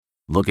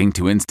Looking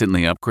to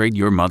instantly upgrade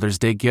your Mother's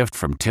Day gift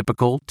from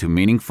typical to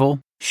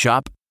meaningful?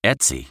 Shop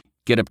Etsy.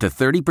 Get up to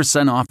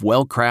 30% off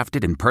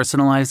well-crafted and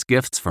personalized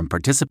gifts from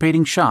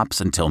participating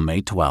shops until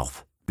May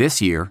 12th. This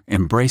year,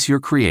 embrace your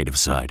creative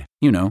side.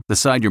 You know, the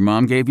side your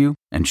mom gave you.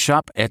 And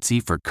shop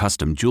Etsy for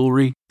custom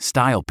jewelry,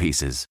 style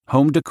pieces,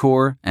 home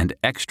decor, and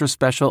extra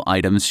special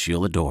items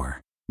she'll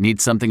adore.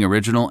 Need something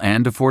original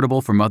and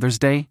affordable for Mother's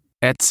Day?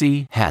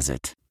 Etsy has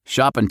it.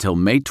 Shop until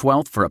May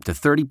 12th for up to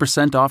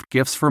 30% off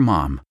gifts for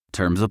mom.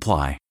 Terms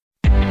apply.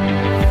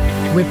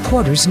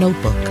 Reporter's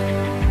Notebook.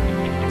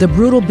 The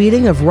brutal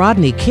beating of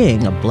Rodney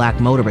King, a black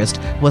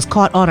motorist, was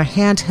caught on a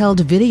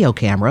handheld video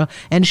camera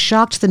and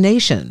shocked the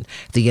nation.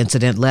 The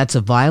incident led to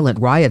violent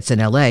riots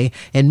in L.A.,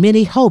 and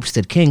many hoped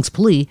that King's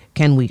plea,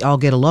 "Can we all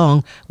get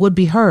along?" would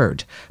be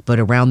heard. But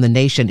around the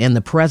nation in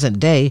the present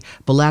day,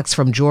 blacks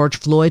from George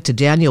Floyd to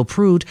Daniel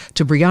Prude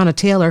to Breonna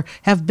Taylor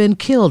have been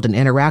killed in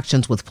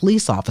interactions with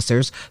police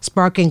officers,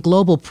 sparking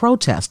global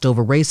protest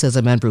over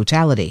racism and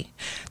brutality.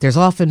 There's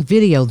often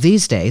video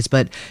these days,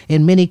 but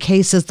in many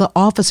cases the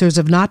officers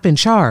have not been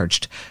charged.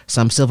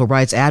 Some civil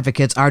rights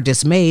advocates are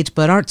dismayed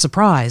but aren't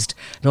surprised,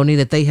 noting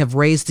that they have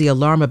raised the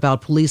alarm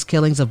about police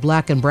killings of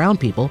black and brown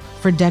people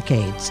for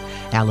decades.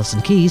 Allison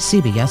Keyes,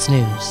 CBS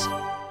News.